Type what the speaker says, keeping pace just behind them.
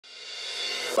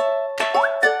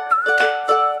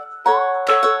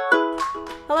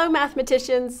Hello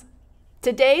mathematicians!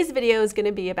 Today's video is going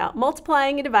to be about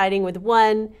multiplying and dividing with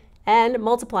 1 and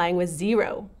multiplying with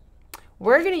 0.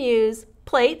 We're going to use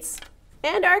plates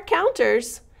and our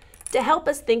counters to help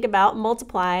us think about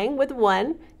multiplying with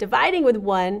 1, dividing with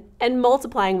 1, and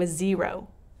multiplying with 0.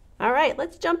 All right,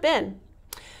 let's jump in.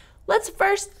 Let's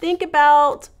first think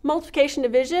about multiplication,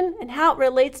 division, and how it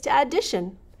relates to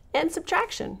addition and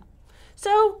subtraction.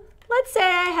 So let's say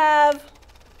I have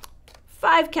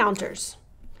 5 counters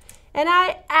and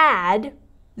I add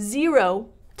 0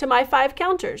 to my 5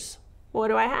 counters. What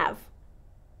do I have?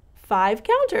 5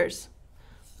 counters.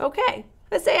 Okay,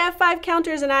 let's say I have 5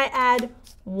 counters and I add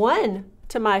 1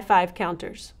 to my 5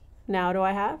 counters. Now what do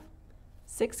I have?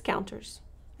 6 counters.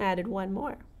 Added 1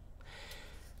 more.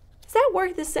 Does that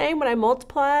work the same when I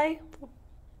multiply?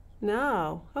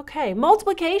 No. Okay,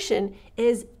 multiplication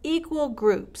is equal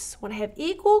groups. When I have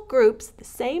equal groups, the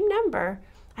same number,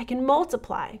 I can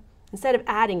multiply instead of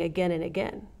adding again and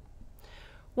again.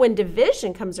 When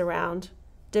division comes around,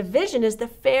 division is the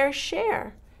fair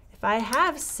share. If I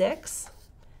have 6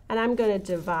 and I'm going to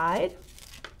divide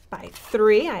by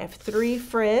 3, I have 3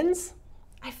 friends,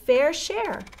 I fair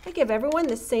share. I give everyone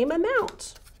the same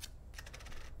amount.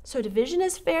 So division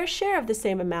is fair share of the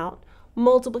same amount.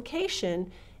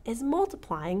 Multiplication is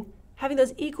multiplying, having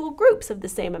those equal groups of the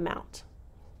same amount.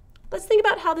 Let's think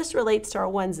about how this relates to our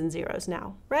 1's and 0's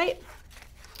now, right?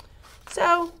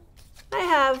 So I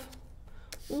have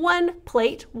 1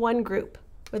 plate, 1 group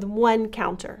with 1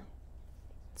 counter.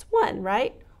 It's 1,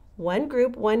 right? 1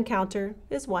 group, 1 counter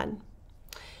is 1.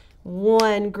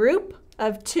 1 group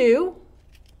of 2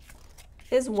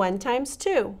 is 1 times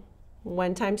 2.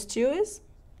 1 times 2 is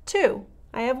 2.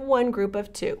 I have 1 group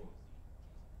of 2.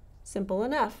 Simple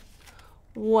enough.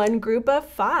 1 group of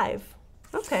 5.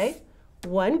 Okay,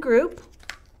 1 group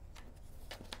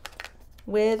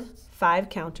with 5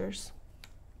 counters.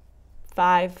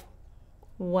 5.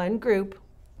 1 group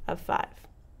of 5.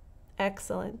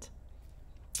 Excellent.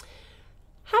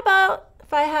 How about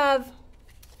if I have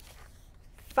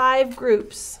 5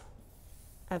 groups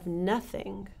of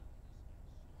nothing?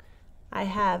 I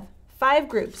have 5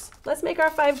 groups. Let's make our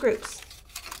 5 groups.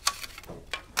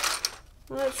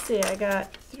 Let's see, I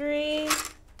got 3,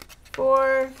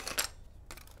 4,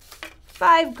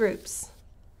 5 groups.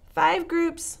 5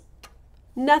 groups,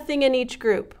 nothing in each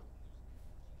group.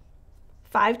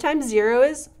 5 times 0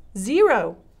 is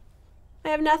 0. I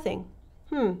have nothing.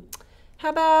 How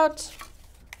about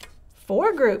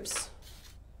 4 groups?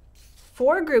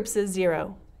 4 groups is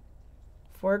 0.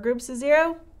 4 groups is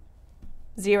 0?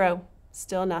 0.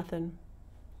 Still nothing.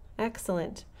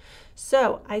 Excellent.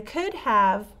 So I could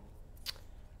have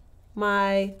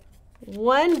my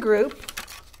 1 group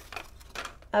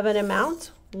of an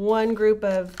amount, 1 group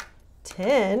of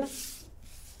 10. It's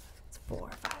 4,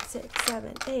 5, 6,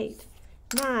 7, 8,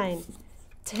 9,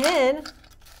 10.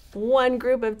 1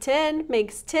 group of 10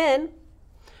 makes 10.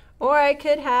 Or I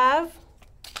could have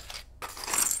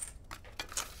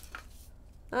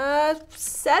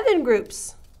 7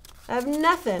 groups of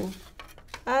nothing.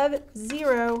 Of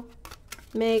 0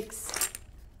 makes,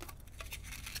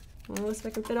 let's see if I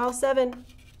can fit all 7.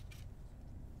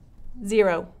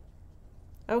 0.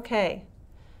 Okay.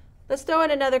 Let's throw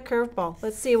in another curveball.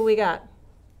 Let's see what we got.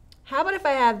 How about if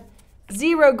I have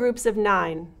 0 groups of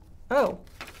 9? Oh,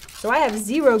 so I have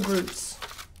 0 groups.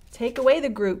 Take away the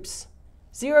groups.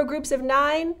 0 groups of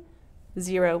 9,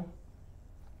 0.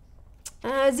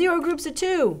 0 groups of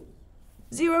 2.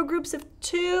 0 groups of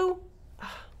 2,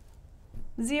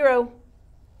 0.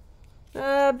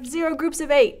 0 groups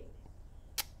of 8.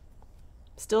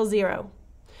 Still 0.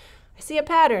 I see a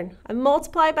pattern. I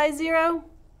multiply by 0,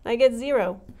 I get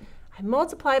 0. I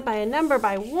multiply by a number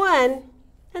by 1,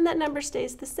 and that number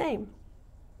stays the same.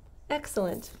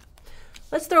 Excellent.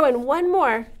 Let's throw in one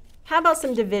more. How about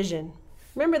some division?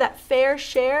 Remember that fair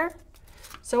share?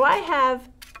 So I have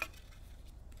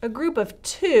a group of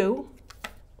 2,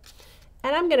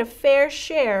 and I'm going to fair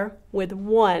share with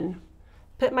 1.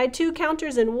 Put my 2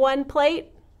 counters in 1 plate.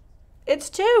 It's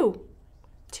 2.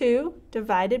 2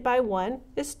 divided by 1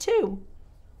 is 2.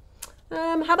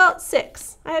 How about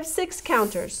 6? I have 6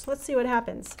 counters. Let's see what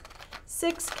happens.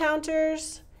 6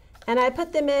 counters, and I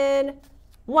put them in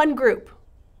 1 group.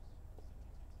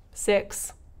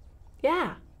 6.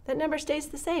 Yeah, that number stays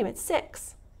the same. It's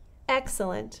 6.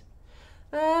 Excellent.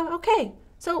 Okay,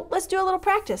 so let's do a little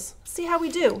practice. See how we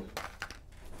do.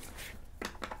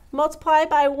 Multiply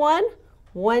by 1.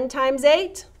 1 times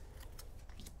 8,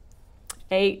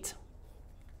 8.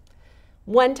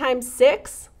 1 times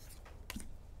 6,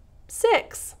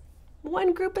 6.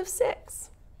 1 group of 6.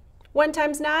 1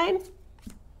 times 9,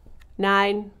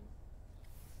 9.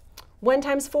 1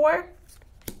 times 4?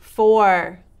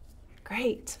 4.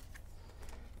 Great.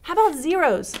 How about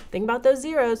zeros? Think about those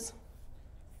zeros.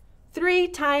 3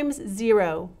 times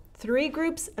 0. 3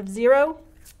 groups of 0,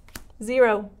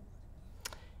 0.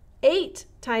 8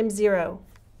 times 0,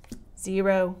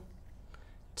 0.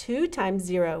 2 times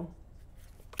 0,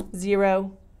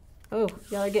 0. Oh,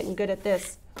 y'all are getting good at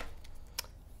this.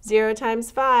 0 times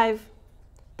 5.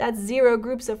 That's 0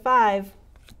 groups of 5.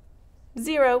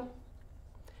 0.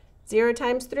 0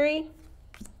 times 3.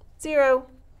 0.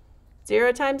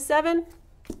 0 times 7.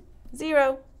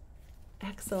 0.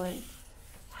 Excellent.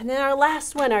 And then our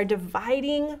last one, our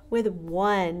dividing with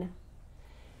 1.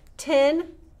 10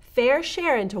 fair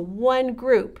share into one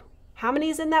group. How many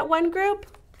is in that one group?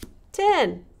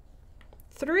 10.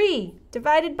 3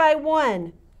 divided by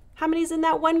 1. How many is in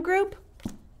that one group?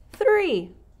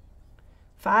 3.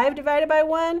 5 divided by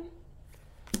 1?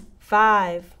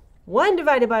 5. 1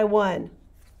 divided by 1?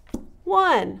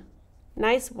 1.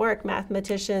 Nice work,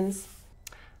 mathematicians.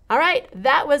 All right,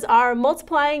 that was our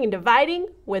multiplying and dividing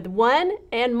with 1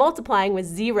 and multiplying with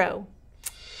 0.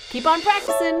 Keep on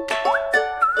practicing.